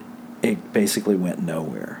 and it basically went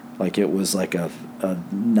nowhere. Like, it was like a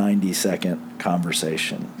 90-second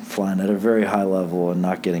conversation, flying at a very high level and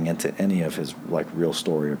not getting into any of his real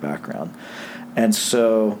story or background. And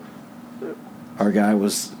so our guy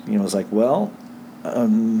was like, well,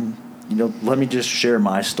 let me just share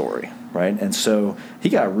my story, right? And so he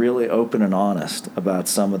got really open and honest about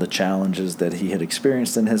some of the challenges that he had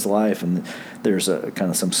experienced in his life, and there's a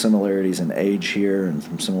kind of some similarities in age here and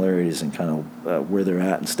some similarities in kind of where they're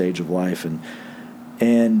at in stage of life, and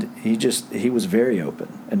he was very open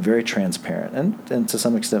and very transparent and to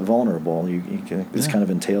some extent vulnerable. This kind of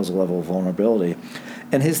entails a level of vulnerability,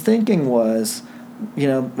 and his thinking was,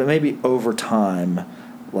 maybe over time,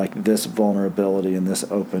 like this vulnerability and this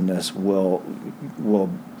openness will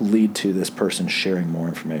lead to this person sharing more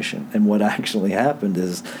information. And what actually happened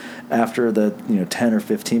is, after the 10 or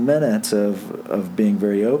 15 minutes of being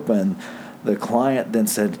very open, the client then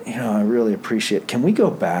said, I really appreciate, can we go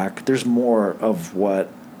back? There's more of what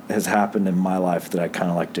has happened in my life that I kind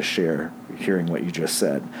of like to share, hearing what you just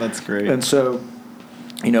said. That's great. And so,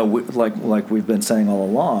 like we've been saying all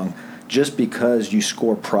along, just because you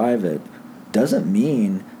score private doesn't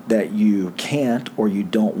mean that you can't or you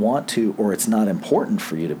don't want to or it's not important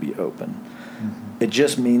for you to be open. Mm-hmm. It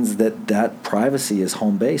just means that privacy is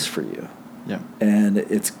home base for you. Yeah. And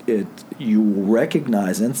you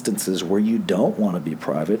recognize instances where you don't want to be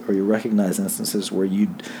private, or you recognize instances where you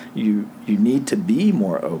need to be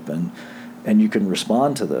more open, and you can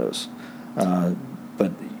respond to those.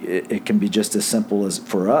 But it can be just as simple as,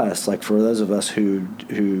 for us, like for those of us who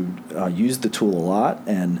use the tool a lot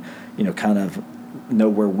and kind of know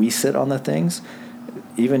where we sit on the things,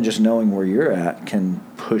 even just knowing where you're at can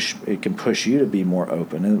push you to be more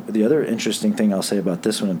open. And the other interesting thing I'll say about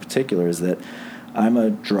this one in particular is that I'm a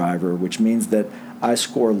driver, which means that I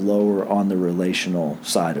score lower on the relational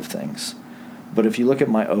side of things. But if you look at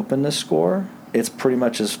my openness score, it's pretty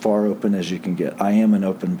much as far open as you can get. I am an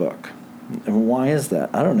open book. And why is that?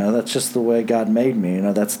 I don't know. That's just the way God made me.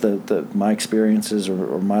 That's my experiences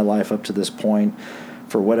or my life up to this point.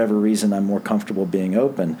 For whatever reason, I'm more comfortable being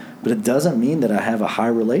open. But it doesn't mean that I have a high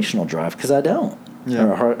relational drive, because I don't. Yeah.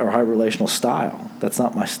 Or high relational style. That's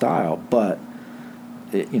not my style. But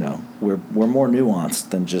we're more nuanced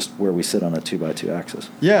than just where we sit on a 2x2 axis.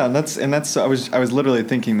 Yeah, and that's I was literally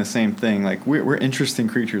thinking the same thing. Like we're interesting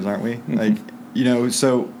creatures, aren't we? Mm-hmm. Like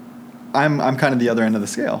so I'm kind of the other end of the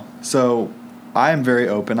scale. So I am very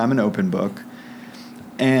open. I'm an open book,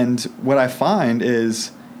 and what I find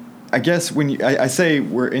is, I guess when I say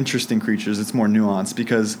we're interesting creatures, it's more nuanced,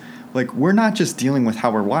 because like we're not just dealing with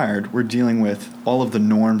how we're wired, we're dealing with all of the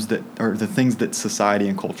norms or the things that society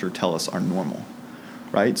and culture tell us are normal,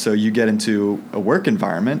 right? So you get into a work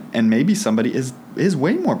environment and maybe somebody is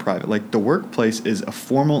way more private. Like the workplace is a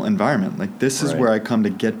formal environment. Like this is where I come to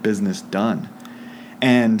get business done.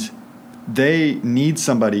 And they need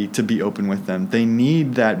somebody to be open with them. They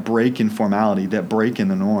need that break in formality, that break in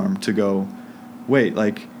the norm to go, wait,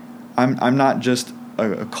 like, I'm not just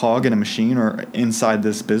a cog in a machine or inside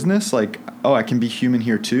this business. Like, I can be human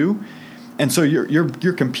here too. And so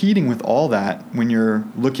you're competing with all that when you're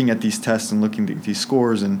looking at these tests and looking at these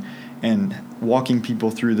scores and walking people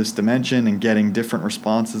through this dimension and getting different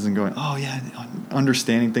responses and going,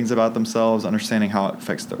 understanding things about themselves, understanding how it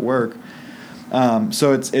affects their work.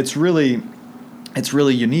 So it's really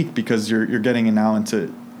unique, because you're getting now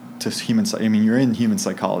into human. I mean, you're in human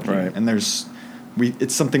psychology, right. And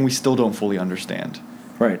it's something we still don't fully understand.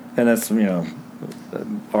 Right, and that's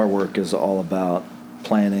our work is all about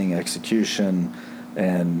planning, execution,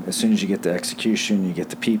 and as soon as you get to execution, you get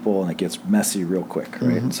to people, and it gets messy real quick,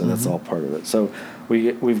 right? Mm-hmm, so that's all part of it. So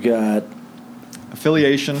we've got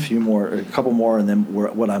affiliation, a couple more, and then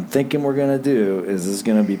what I'm thinking we're going to do is this is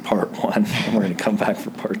going to be part 1, and we're going to come back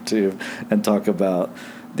for part 2 and talk about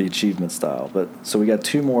the achievement style. But so we got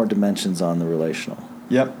 2 more dimensions on the relational.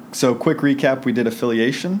 Yep. So quick recap: we did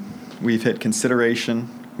affiliation, we've hit consideration,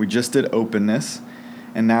 we just did openness,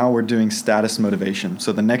 and now we're doing status motivation.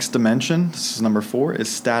 So the next dimension, this is number 4, is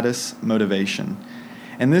status motivation.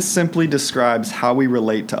 And this simply describes how we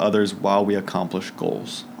relate to others while we accomplish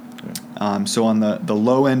goals. Okay. So on the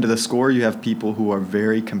low end of the score, you have people who are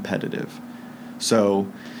very competitive.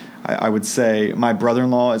 So I would say my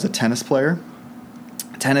brother-in-law is a tennis player.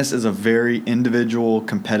 Tennis is a very individual,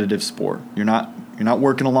 competitive sport. You're not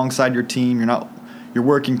working alongside your team. You're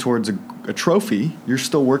working towards a trophy. You're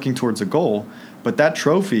still working towards a goal, but that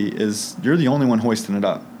trophy is, you're the only one hoisting it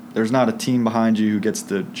up. There's not a team behind you who gets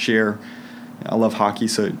to share. I love hockey,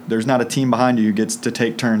 so there's not a team behind you who gets to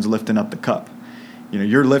take turns lifting up the cup.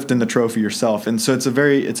 You're lifting the trophy yourself, and so it's a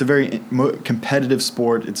very competitive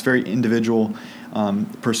sport. It's very individual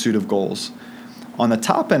pursuit of goals. On the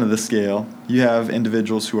top end of the scale, you have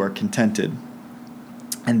individuals who are contented.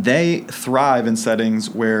 And they thrive in settings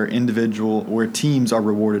where teams are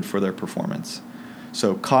rewarded for their performance.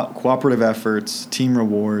 So cooperative efforts, team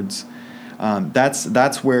rewards,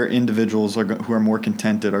 that's where individuals who are more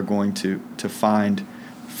contented are going to find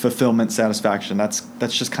fulfillment, satisfaction. That's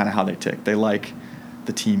just kind of how they tick. They like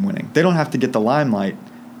the team winning. They don't have to get the limelight.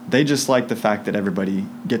 They just like the fact that everybody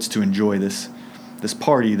gets to enjoy this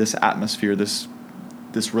party, this atmosphere, this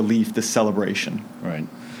relief, this celebration. Right.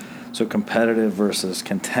 So competitive versus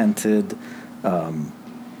contented.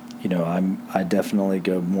 I definitely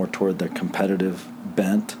go more toward the competitive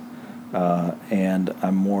bent, and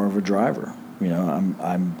I'm more of a driver.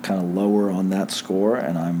 I'm kind of lower on that score,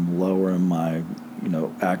 and I'm lower in my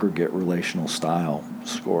aggregate relational style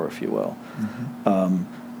score, if you will. Mm-hmm.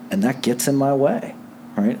 And that gets in my way.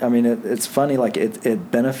 Right. I mean, it's funny. Like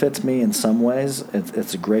it benefits me in some ways.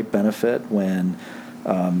 It's a great benefit when,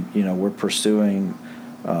 we're pursuing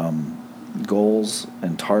goals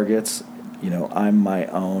and targets. I'm my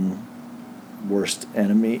own worst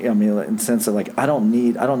enemy. I mean, in the sense of I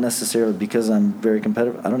don't necessarily, because I'm very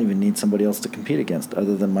competitive, I don't even need somebody else to compete against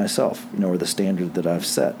other than myself. Or the standard that I've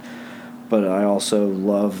set. But I also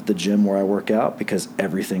love the gym where I work out because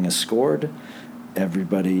everything is scored.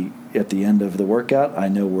 Everybody at the end of the workout, I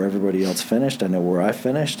know where everybody else finished. I know where I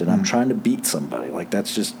finished, and I'm trying to beat somebody.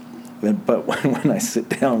 That's just. But when I sit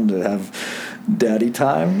down to have daddy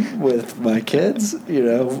time with my kids,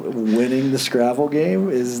 winning the Scrabble game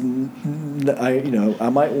is, I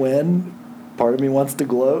might win. Part of me wants to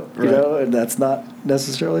gloat, and that's not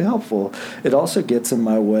necessarily helpful. It also gets in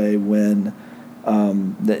my way when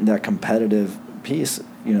that competitive piece,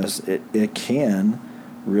 it can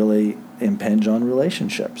really impinge on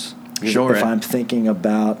relationships. Sure. If I'm thinking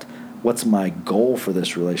about what's my goal for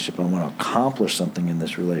this relationship, I want to accomplish something in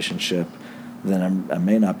this relationship, then I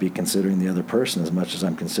may not be considering the other person as much as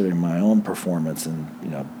I'm considering my own performance and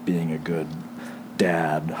being a good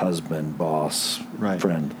dad, husband, boss,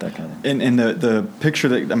 friend, that kind of thing. And the picture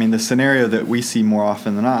the scenario that we see more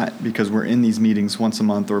often than not, because we're in these meetings once a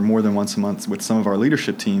month or more than once a month with some of our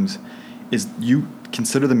leadership teams, is you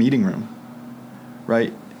consider the meeting room,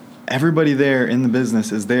 right? Everybody there in the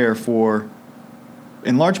business is there for,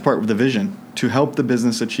 in large part, with the vision to help the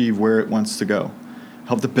business achieve where it wants to go,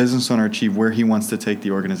 help the business owner achieve where he wants to take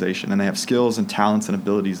the organization. And they have skills and talents and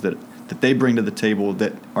abilities that they bring to the table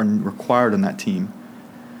that are required on that team.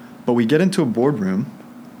 But we get into a boardroom,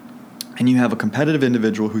 and you have a competitive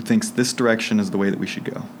individual who thinks this direction is the way that we should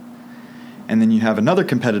go. And then you have another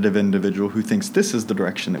competitive individual who thinks this is the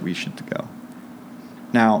direction that we should go.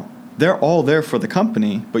 Now, they're all there for the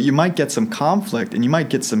company, but you might get some conflict and you might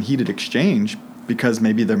get some heated exchange because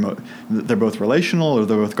maybe they're both relational or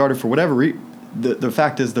they're both guarded for whatever reason. The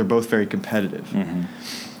fact is they're both very competitive. Mm-hmm.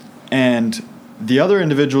 And the other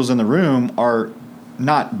individuals in the room are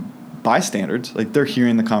not bystanders. They're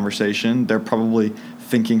hearing the conversation. They're probably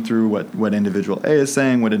thinking through what individual A is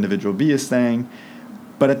saying, what individual B is saying.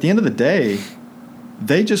 But at the end of the day,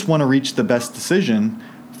 they just want to reach the best decision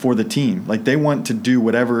for the team. They want to do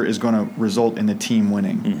whatever is going to result in the team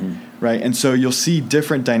winning, mm-hmm. right? And so you'll see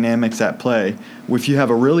different dynamics at play. If you have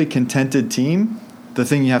a really contented team, the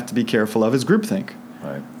thing you have to be careful of is groupthink,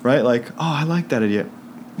 right? I like that idea,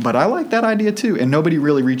 but I like that idea too. And nobody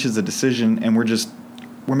really reaches a decision, and we're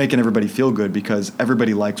making everybody feel good because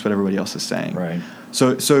everybody likes what everybody else is saying. Right.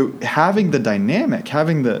 So having the dynamic,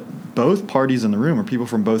 having both parties in the room or people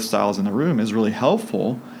from both styles in the room is really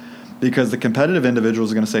helpful, because the competitive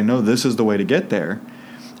individuals are going to say, no, this is the way to get there.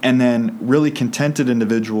 And then really contented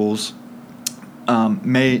individuals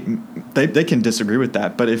they can disagree with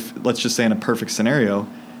that. But if, let's just say in a perfect scenario,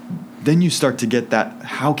 then you start to get that,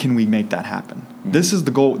 how can we make that happen? Mm-hmm. This is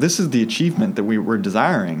the goal. This is the achievement that we're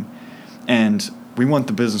desiring. And we want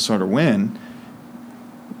the business owner to win.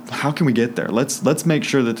 How can we get there? Let's make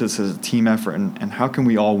sure that this is a team effort, and how can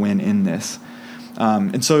we all win in this?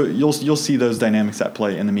 And so you'll see those dynamics at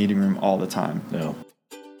play in the meeting room all the time. Yeah.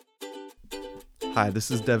 Hi,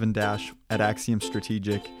 this is Devin Dash at Axiom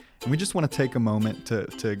Strategic, and we just want to take a moment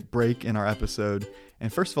to break in our episode.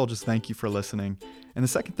 And first of all, just thank you for listening. And the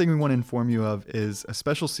second thing we want to inform you of is a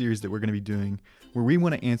special series that we're going to be doing where we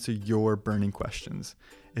want to answer your burning questions.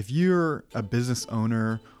 If you're a business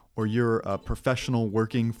owner or you're a professional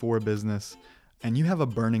working for a business, and you have a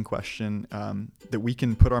burning question that we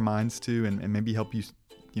can put our minds to and maybe help you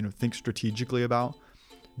think strategically about,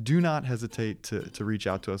 do not hesitate to reach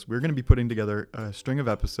out to us. We're going to be putting together a string of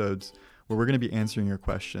episodes where we're going to be answering your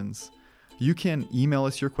questions. You can email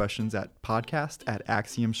us your questions at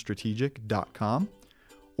podcast@axiomstrategic.com,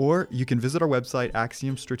 or you can visit our website,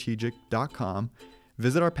 axiomstrategic.com,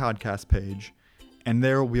 visit our podcast page, and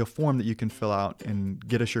there will be a form that you can fill out and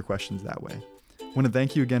get us your questions that way. I want to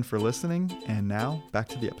thank you again for listening, and now back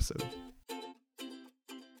to the episode.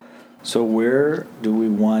 So where do we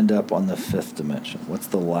wind up on the fifth dimension? What's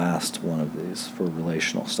the last one of these for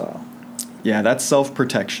relational style? Yeah, that's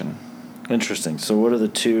self-protection. Interesting. So what are the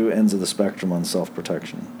two ends of the spectrum on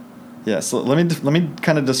self-protection? Yeah, so let me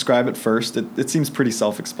kind of describe it first. It seems pretty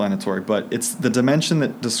self-explanatory, but it's the dimension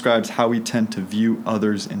that describes how we tend to view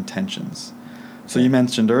others' intentions. So you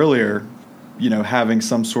mentioned earlier, having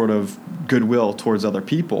some sort of goodwill towards other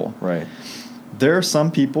people. Right. There are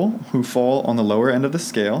some people who fall on the lower end of the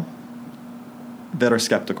scale that are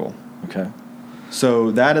skeptical. Okay.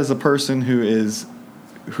 So that is a person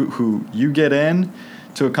who you get in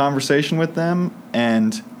to a conversation with them,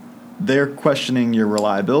 and they're questioning your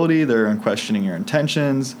reliability, they're questioning your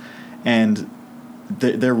intentions, and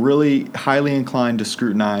they're really highly inclined to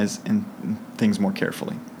scrutinize things more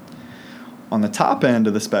carefully. On the top end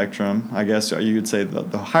of the spectrum, I guess you could say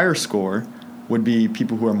the higher score would be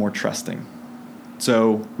people who are more trusting.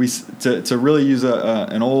 So to really use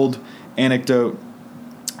an old anecdote,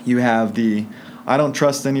 you have I don't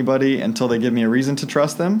trust anybody until they give me a reason to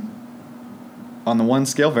trust them. On the one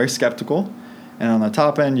scale, very skeptical. And on the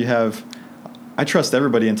top end, you have I trust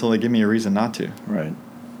everybody until they give me a reason not to. Right.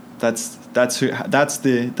 That's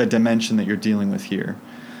the dimension that you're dealing with here.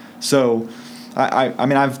 So I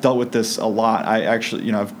mean, I've dealt with this a lot. I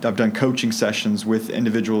actually, I've done coaching sessions with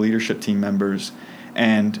individual leadership team members,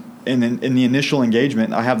 and in the initial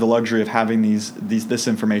engagement, I have the luxury of having this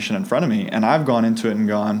information in front of me, and I've gone into it and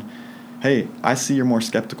gone, hey, I see you're more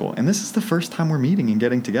skeptical, and this is the first time we're meeting and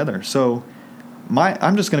getting together. So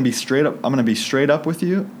I'm just going to be straight up. I'm going to be straight up with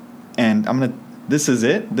you, and this is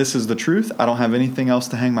it. This is the truth. I don't have anything else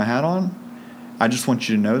to hang my hat on. I just want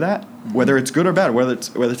you to know that, whether it's good or bad, whether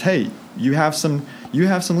it's hey, you have some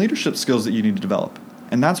leadership skills that you need to develop,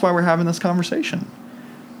 and that's why we're having this conversation,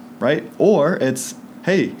 right? Or it's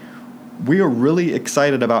hey, we are really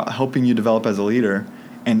excited about helping you develop as a leader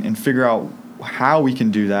and figure out how we can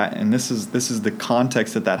do that, and this is the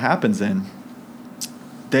context that happens in.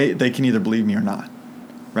 They can either believe me or not,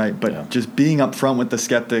 right? But just being upfront with the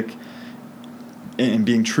skeptic and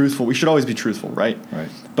being truthful. We should always be truthful, right? Right.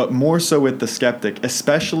 But more so with the skeptic,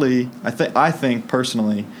 especially, I think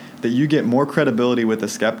personally that you get more credibility with a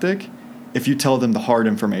skeptic if you tell them the hard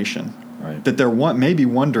information. Right. That they're maybe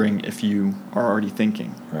wondering if you are already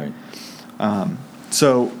thinking. Right.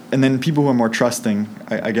 So, and then people who are more trusting,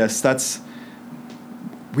 I guess that's,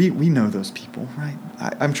 we know those people, right?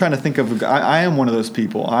 I'm trying to think of, I am one of those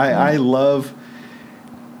people. I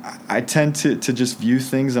tend to just view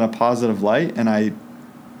things in a positive light, and I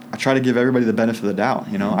try to give everybody the benefit of the doubt.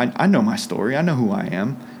 I know my story. I know who I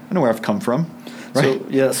am. I know where I've come from.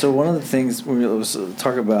 Right? So one of the things, when we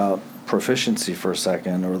talk about proficiency for a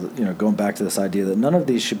second, or going back to this idea that none of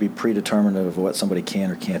these should be predeterminative of what somebody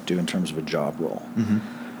can or can't do in terms of a job role. Mm-hmm.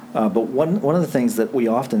 But one of the things that we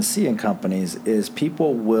often see in companies is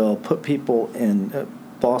people will put people in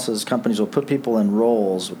companies will put people in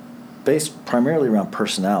roles based primarily around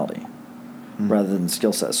personality rather than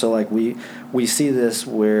skill set. So like we see this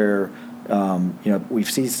where we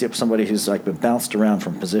see somebody who's like been bounced around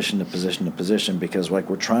from position to position to position because like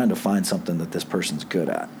we're trying to find something that this person's good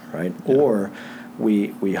at, right? Yeah. Or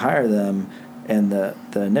we hire them and the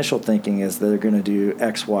initial thinking is that they're going to do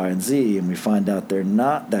X, Y, and Z, and we find out they're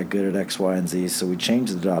not that good at X, Y, and Z, so we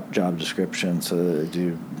change the job description so that they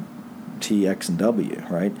do T, X, and W,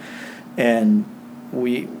 right? And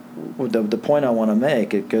the point I want to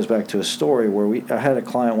make, it goes back to a story where I had a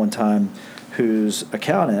client one time whose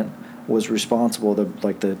accountant was responsible,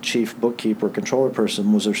 the chief bookkeeper, controller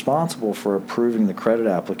person was responsible for approving the credit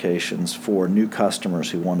applications for new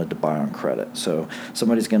customers who wanted to buy on credit. So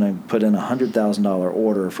somebody's going to put in a $100,000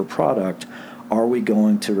 order for product. Are we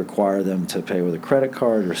going to require them to pay with a credit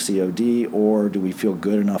card or COD, or do we feel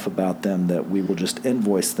good enough about them that we will just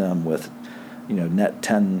invoice them with net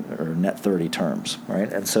 10 or net 30 terms,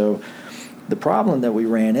 right? And so the problem that we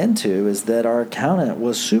ran into is that our accountant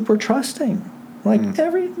was super trusting. Like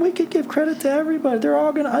we could give credit to everybody.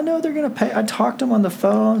 I know they're gonna pay. I talked to them on the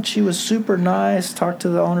phone. She was super nice. Talked to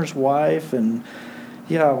the owner's wife, and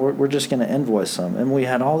we're just gonna invoice them. And we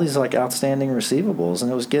had all these like outstanding receivables,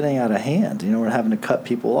 and it was getting out of hand. We're having to cut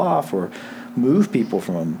people off or move people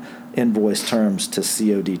from invoice terms to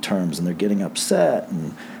COD terms, and they're getting upset.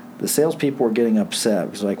 And the salespeople were getting upset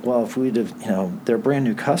because, like, well, if we'd have, they're a brand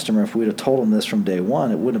new customer. If we'd have told them this from day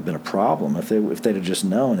one, it wouldn't have been a problem. If they'd have just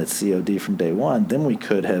known it's COD from day one, then we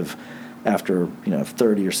could have, after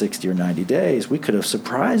 30 or 60 or 90 days, we could have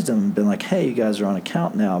surprised them and been like, hey, you guys are on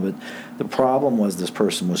account now. But the problem was this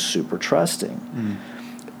person was super trusting,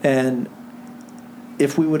 and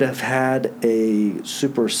if we would have had a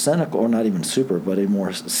super cynical, or not even super, but a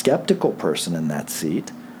more skeptical person in that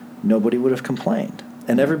seat, nobody would have complained.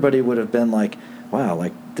 And everybody would have been like, wow,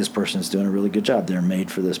 like this person's doing a really good job. They're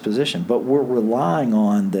made for this position. But we're relying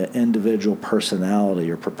on the individual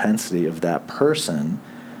personality or propensity of that person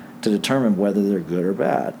to determine whether they're good or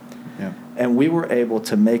bad. Yeah. And we were able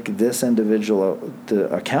to make this individual,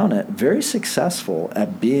 the accountant, very successful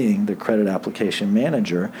at being the credit application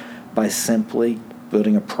manager by simply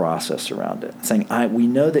building a process around it, saying, we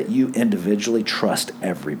know that you individually trust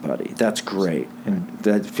everybody. That's great.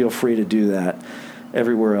 And feel free to do that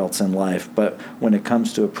everywhere else in life. But when it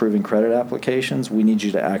comes to approving credit applications, we need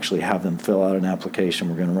you to actually have them fill out an application.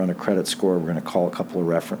 We're going to run a credit score. We're going to call a couple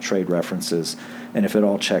of trade references. And if it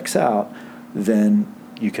all checks out, then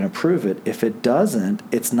you can approve it. If it doesn't,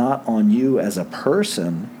 it's not on you as a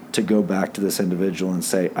person to go back to this individual and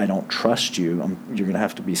say, I don't trust you. You're going to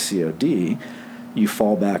have to be COD. You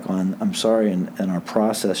fall back on, I'm sorry, in our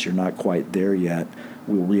process, you're not quite there yet.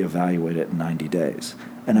 We'll reevaluate it in 90 days.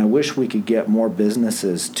 And I wish we could get more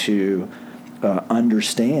businesses to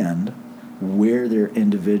understand where their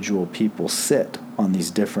individual people sit on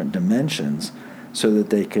these different dimensions so that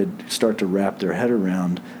they could start to wrap their head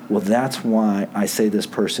around, well, that's why I say this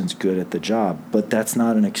person's good at the job, but that's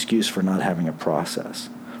not an excuse for not having a process.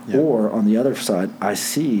 Yep. Or on the other side, I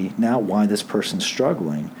see now why this person's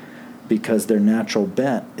struggling, because their natural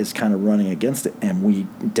bent is kind of running against it, and we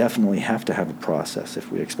definitely have to have a process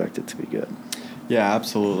if we expect it to be good. Yeah,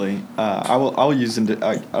 absolutely. I'll use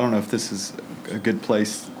I don't know if this is a good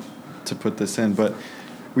place to put this in, but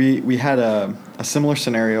we had a similar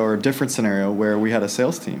scenario or a different scenario where we had a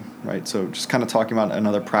sales team, right? So just kind of talking about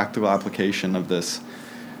another practical application of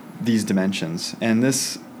these dimensions. And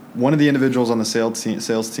one of the individuals on the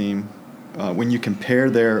sales team, when you compare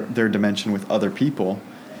their dimension with other people,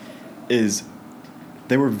 is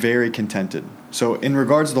they were very contented. So in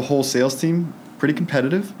regards to the whole sales team, pretty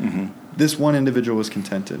competitive. Mm-hmm. This one individual was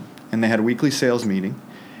contented, and they had a weekly sales meeting.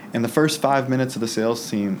 And the first 5 minutes of the sales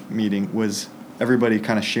team meeting was everybody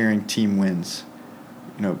kind of sharing team wins,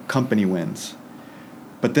 company wins.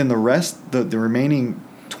 But then the rest, the remaining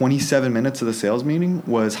 27 minutes of the sales meeting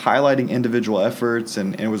was highlighting individual efforts,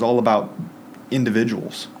 and it was all about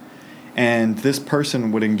individuals. And this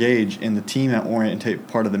person would engage in the team orientate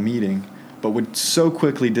part of the meeting, but would so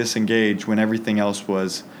quickly disengage when everything else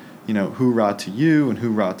was, hoorah to you and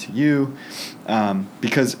hoorah to you.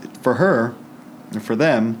 Because for her, and for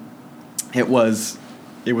them, it was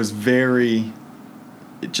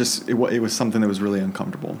something that was really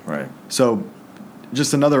uncomfortable. Right. So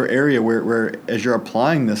just another area where as you're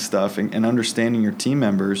applying this stuff and understanding your team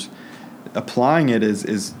members, applying it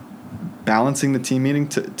is balancing the team meeting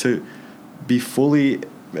to be fully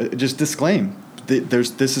just disclaim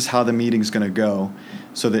this is how the meeting's going to go,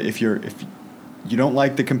 so that if you don't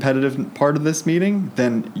like the competitive part of this meeting,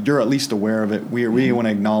 then you're at least aware of it. We want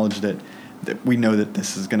to acknowledge that we know that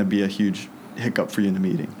this is going to be a huge hiccup for you in the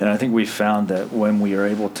meeting. And I think we found that when we are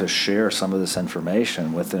able to share some of this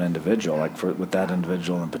information with an individual, with that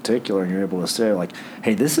individual in particular, and you're able to say, like,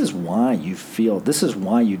 hey, this is why you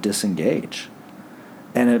disengage.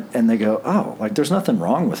 And they go, oh, like there's nothing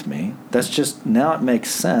wrong with me. That's just, now it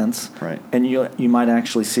makes sense. Right. And you might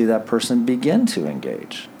actually see that person begin to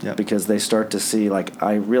engage. Yep. Because they start to see, like,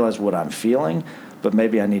 I realize what I'm feeling, but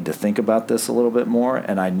maybe I need to think about this a little bit more,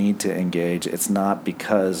 and I need to engage. It's not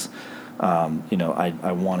because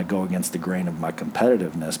I want to go against the grain of my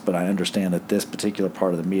competitiveness, but I understand that this particular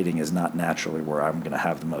part of the meeting is not naturally where I'm going to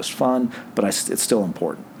have the most fun, but it's still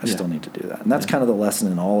important. I still need to do that. And that's kind of the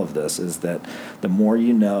lesson in all of this, is that the more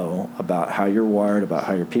you know about how you're wired, about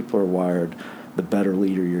how your people are wired, the better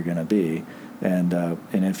leader you're going to be. And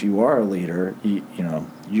if you are a leader,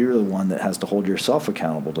 you're the one that has to hold yourself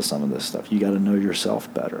accountable to some of this stuff. You got to know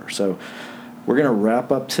yourself better. So we're going to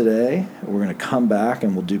wrap up today. We're going to come back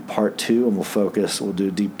and we'll do part 2, and we'll do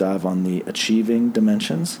a deep dive on the achieving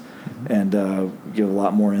dimensions, and give a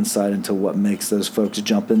lot more insight into what makes those folks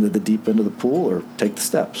jump into the deep end of the pool or take the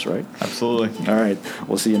steps, right? Absolutely. All right.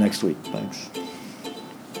 We'll see you next week. Thanks.